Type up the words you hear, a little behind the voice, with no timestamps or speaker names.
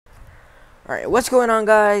Alright, what's going on,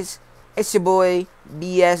 guys? It's your boy,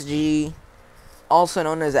 BSG, also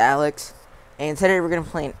known as Alex, and today we're going to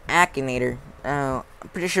play an Akinator. Now, I'm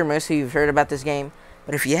pretty sure most of you have heard about this game,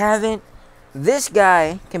 but if you haven't, this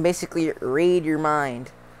guy can basically read your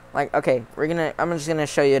mind. Like, okay, I'm just going to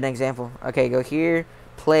show you an example. Okay, go here,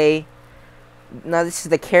 play. Now, this is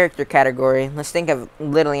the character category. Let's think of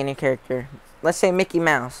literally any character. Let's say Mickey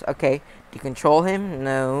Mouse. Okay, do you control him?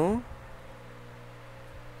 No.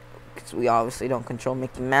 Because we obviously don't control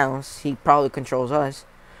Mickey Mouse. He probably controls us.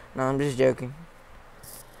 No, I'm just joking.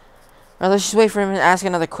 Alright, let's just wait for him to ask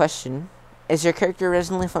another question. Is your character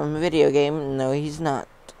originally from a video game? No, he's not.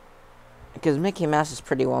 Because Mickey Mouse is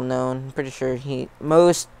pretty well known. I'm pretty sure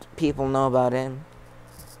most people know about him.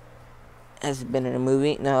 Has it been in a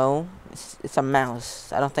movie? No. It's a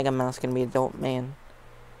mouse. I don't think a mouse can be an adult man.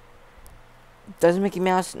 Does Mickey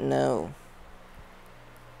Mouse? No.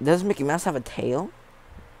 Does Mickey Mouse have a tail?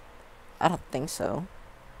 I don't think so.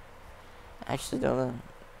 I actually don't know.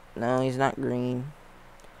 No, he's not green.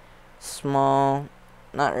 Small.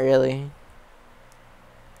 Not really.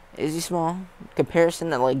 Is he small? In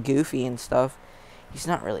comparison to like Goofy and stuff, he's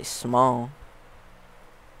not really small.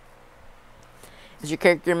 Is your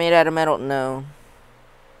character made out of metal? No.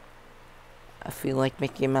 I feel like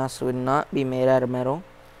Mickey Mouse would not be made out of metal.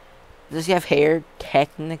 Does he have hair?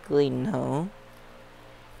 Technically, no.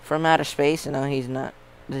 From outer space? No, he's not.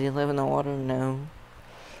 Does he live in the water? No.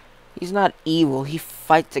 He's not evil. He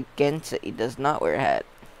fights against it. He does not wear a hat.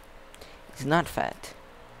 He's not fat.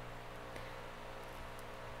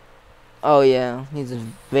 Oh, yeah. He's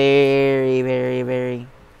very, very, very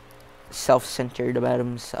self-centered about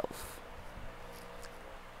himself.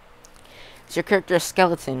 Is your character a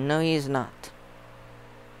skeleton? No, he is not.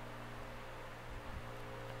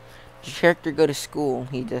 Does your character go to school?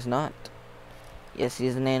 He does not. Yes, he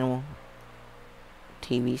is an animal.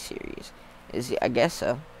 TV series. Is he? I guess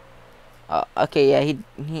so. Okay, yeah,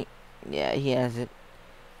 he has it.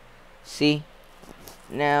 See?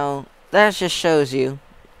 Now, that just shows you.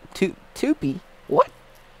 Toopy? What?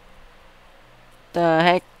 The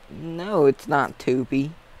heck? No, it's not Toopy.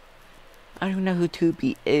 I don't even know who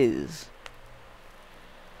Toopy is.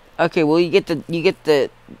 Okay, well, you get the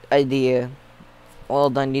idea. Well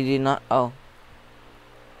done, you do not. Oh,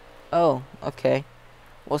 okay.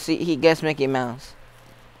 Well, see, he guessed Mickey Mouse.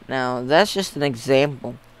 Now, that's just an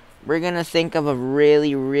example. We're gonna think of a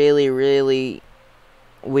really, really, really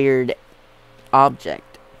weird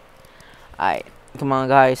object. Alright, come on,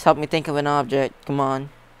 guys. Help me think of an object. Come on.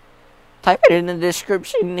 Type it in the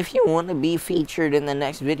description if you want to be featured in the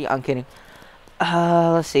next video. I'm kidding.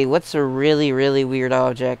 Let's see. What's a really, really weird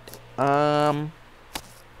object? What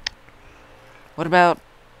about...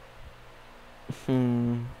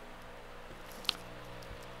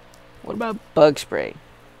 What about bug spray?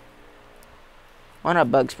 Why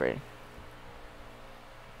not bug spray?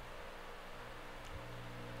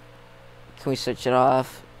 Can we switch it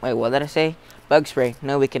off? Wait, what did I say? Bug spray.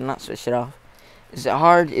 No, we cannot switch it off. Is it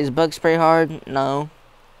hard? Is bug spray hard? No.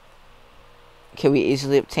 Can we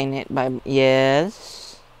easily obtain it by...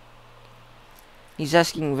 Yes. He's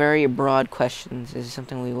asking very broad questions. Is it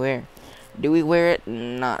something we wear? Do we wear it?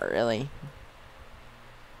 Not really.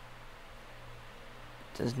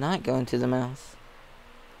 Does not go into the mouth.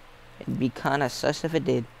 It'd be kind of sus if it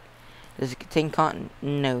did. Does it contain cotton?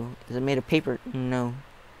 No. Is it made of paper? No.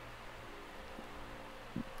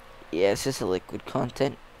 Yes, it's a liquid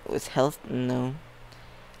content. With health? No.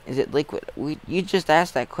 Is it liquid? You just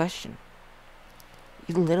asked that question.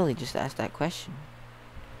 You literally just asked that question.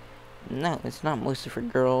 No, it's not mostly for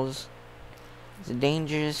girls. Is it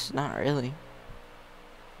dangerous? Not really.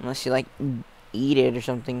 Unless you like eat it or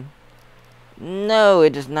something. No,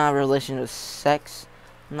 it does not have a relation with sex.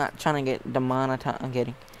 I'm not trying to get demonetized. I'm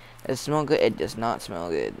kidding. Does it smell good? It does not smell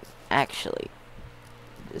good. Actually,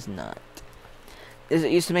 it does not. Is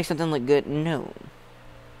it used to make something look good? No.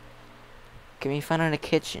 Can we find it in a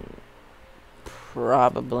kitchen?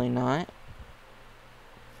 Probably not.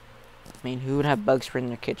 I mean, who would have bug spray in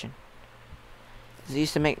their kitchen? Is it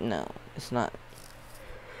used to make... No, it's not.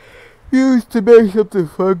 Used to make something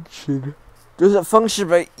function. Does it function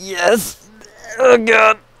right? Yes! Oh,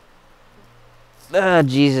 God! Ah,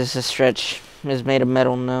 Jesus, a stretch is made of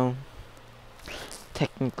metal. No.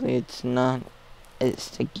 Technically, it's not. It's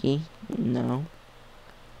sticky. No.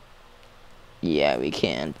 Yeah, we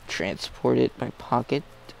can transport it by pocket.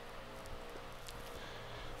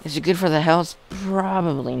 Is it good for the house?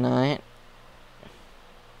 Probably not.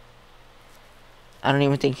 I don't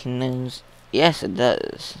even think he knows. Yes, it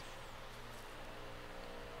does.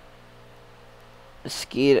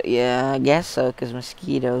 Mosquito, yeah, I guess so, because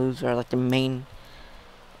mosquitoes are like the main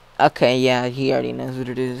Okay, yeah, he already knows what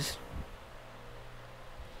it is.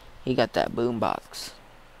 He got that boombox.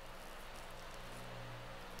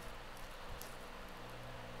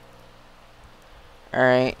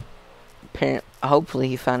 Alright. Hopefully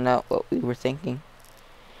he found out what we were thinking.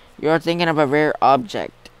 You're thinking of a rare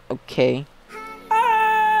object. Okay.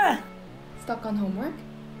 Stuck on homework?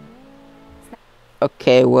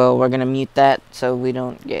 Okay, well, we're gonna mute that so we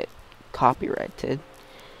don't get copyrighted.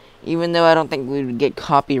 Even though I don't think we would get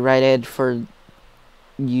copyrighted for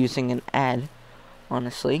using an ad,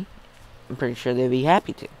 honestly. I'm pretty sure they'd be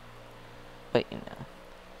happy to. But, you know.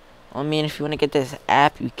 I mean, if you want to get this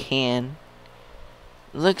app, you can.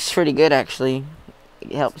 It looks pretty good, actually.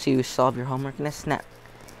 It helps you solve your homework in a snap.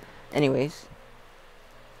 Anyways.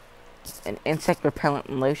 An insect repellent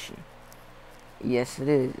lotion. Yes, it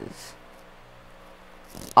is.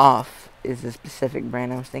 Off is the specific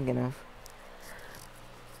brand I was thinking of.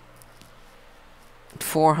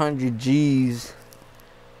 400 G's.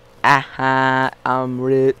 Aha, I'm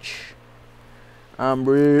rich. I'm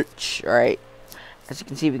rich. Alright. As you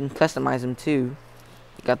can see, we can customize them too.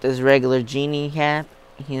 You got this regular genie hat.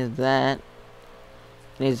 He has that.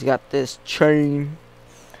 And he's got this chain.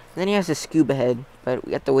 And then he has a scuba head. But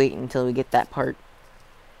we have to wait until we get that part.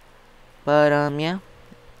 But, yeah.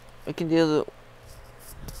 We can do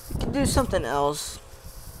something else.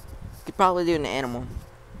 We could probably do an animal.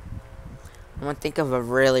 I'm gonna think of a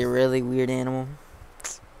really, really weird animal.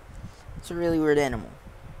 It's a really weird animal.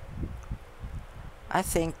 I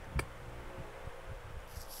think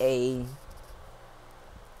I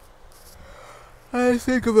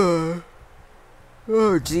think of a...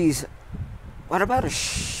 Oh, jeez. What about a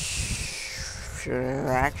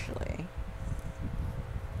actually.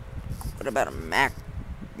 What about a Mac?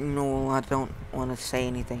 No, I don't want to say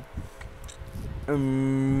anything.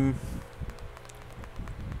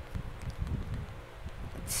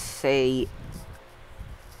 Let's say...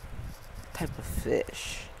 type of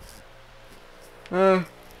fish. Why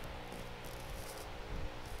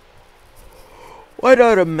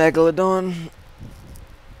not a megalodon?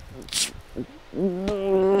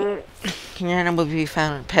 Can your animal be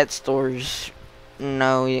found in pet stores?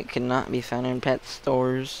 No, it cannot be found in pet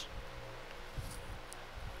stores.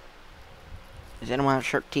 Does anyone have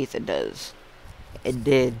shark teeth? It does. It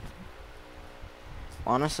did.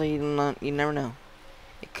 Honestly, you never know.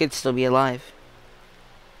 It could still be alive.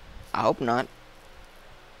 I hope not.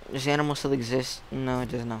 Does the animal still exist? No, it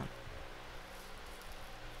does not.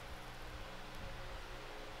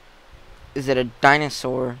 Is it a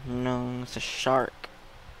dinosaur? No, it's a shark.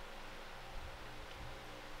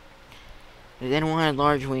 Does anyone have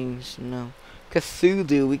large wings? No.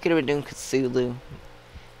 Cthulhu. We could have been doing Cthulhu.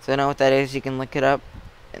 So I know what that is. You can look it up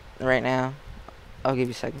right now. I'll give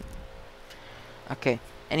you a second. Okay.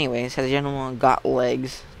 Anyways, has the animal got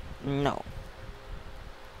legs? No.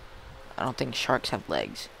 I don't think sharks have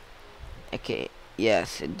legs. Okay.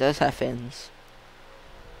 Yes, it does have fins.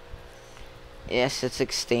 Yes, it's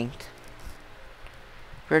extinct.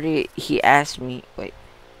 He asked me, wait,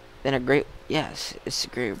 then a great, yes, it's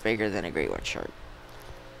bigger than a great white shark.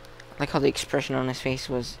 I like how the expression on his face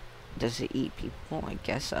was, does it eat people? I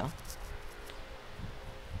guess so.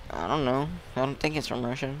 I don't know. I don't think it's from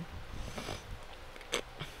Russia.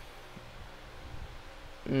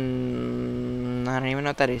 I don't even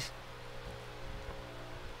know what that is.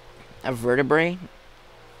 A vertebrae?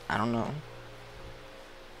 I don't know.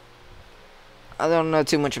 I don't know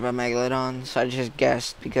too much about megalodons, so I just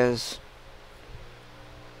guessed because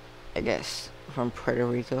I guess from Puerto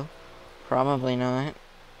Rico. Probably not.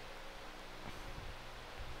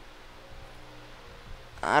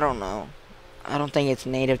 I don't know. I don't think it's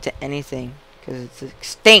native to anything because it's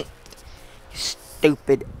extinct. You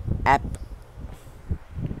stupid app.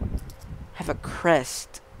 Have a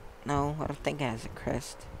crest. No, I don't think it has a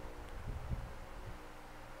crest.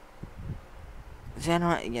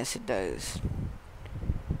 Yes, it does.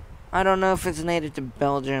 I don't know if it's native to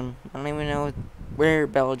Belgium. I don't even know where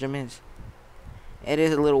Belgium is. It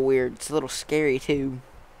is a little weird. It's a little scary, too.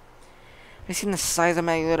 Have you seen the size of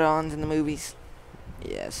megalodons in the movies?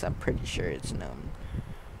 Yes, I'm pretty sure it's known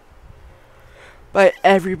by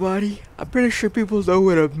everybody. I'm pretty sure people know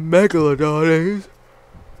what a megalodon is.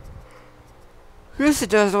 Yes, it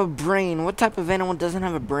does have a brain. What type of animal doesn't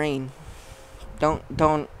have a brain? Don't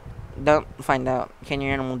find out. Can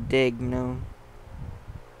your animal dig? No.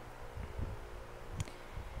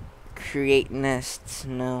 Create nests?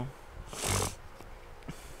 No.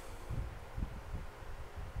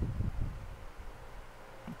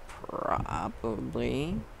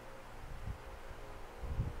 Probably.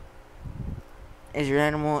 Is your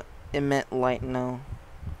animal emit light? No.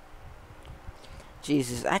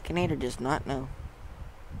 Jesus, Akinator does not know.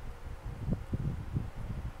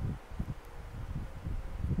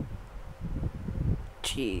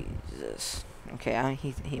 Jesus. Okay,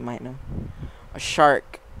 he might know. A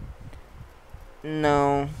shark.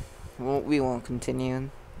 No, we won't continue.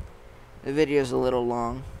 The video's a little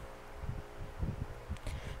long.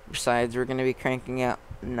 Besides, we're gonna be cranking out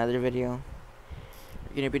another video.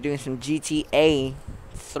 We're gonna be doing some GTA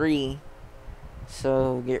 3.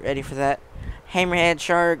 So get ready for that. Hammerhead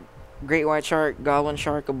shark, great white shark, goblin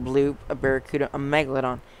shark, a bloop, a barracuda, a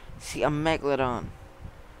megalodon. See, a megalodon.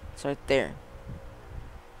 It's right there.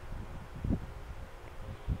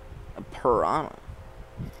 A piranha.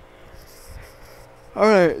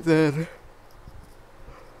 Alright then.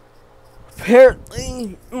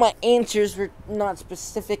 Apparently, my answers were not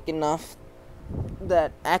specific enough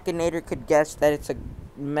that Akinator could guess that it's a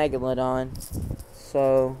megalodon.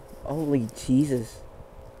 So, holy Jesus.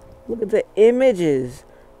 Look at the images.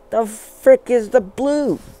 The frick is the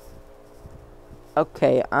blue?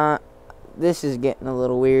 Okay, this is getting a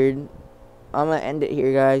little weird. I'm gonna end it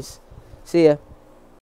here, guys. See ya.